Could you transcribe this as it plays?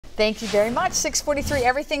Thank you very much. 6:43,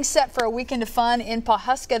 everything's set for a weekend of fun in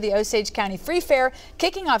Pawhuska. The Osage County Free Fair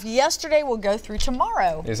kicking off yesterday will go through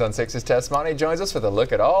tomorrow. News on 6's Tess Monty joins us with a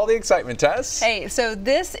look at all the excitement, Tess. Hey, so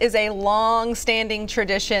this is a long-standing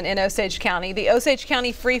tradition in Osage County. The Osage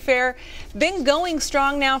County Free Fair been going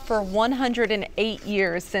strong now for 108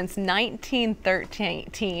 years, since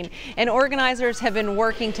 1913, and organizers have been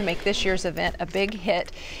working to make this year's event a big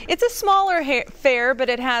hit. It's a smaller fair, but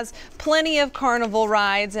it has plenty of carnival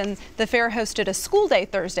rides, and the fair hosted a school day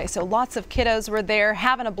Thursday, so lots of kiddos were there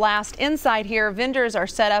having a blast. Inside here, vendors are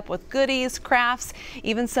set up with goodies, crafts,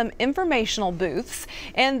 even some informational booths.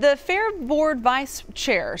 And the fair board vice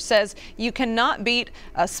chair says you cannot beat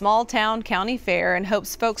a small town county fair, and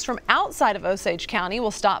hopes folks from outside of Osage County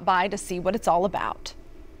will stop by to see what it's all about.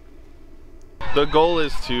 The goal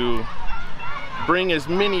is to bring as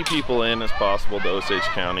many people in as possible to Osage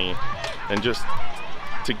County, and just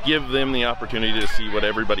to give them the opportunity to see what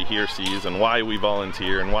everybody here sees, and why we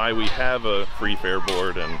volunteer, and why we have a free fair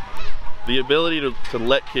board, and the ability to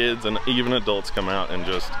let kids and even adults come out and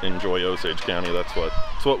just enjoy Osage County. That's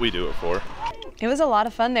what we do it for. It was a lot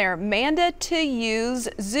of fun there. Manda to Use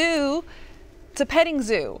Zoo, it's a petting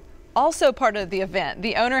zoo. Also part of the event,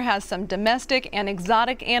 the owner has some domestic and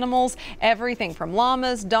exotic animals, everything from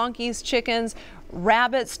llamas, donkeys, chickens,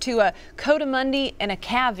 rabbits to a coatimundi and a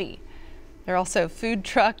cavy. There are also food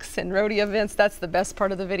trucks and rodeo events. That's the best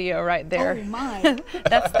part of the video right there. Oh my.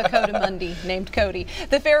 That's the coatimundi named Cody.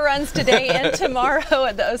 The fair runs today and tomorrow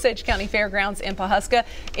at the Osage County Fairgrounds in Pawhuska.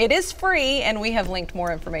 It is free, and we have linked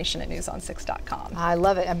more information at newson6.com. I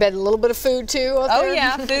love it. I bet a little bit of food too out there. Oh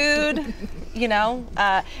yeah, food, you know,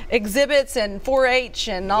 exhibits and 4-H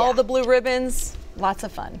and all the blue ribbons. Lots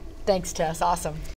of fun. Thanks, Tess. Awesome.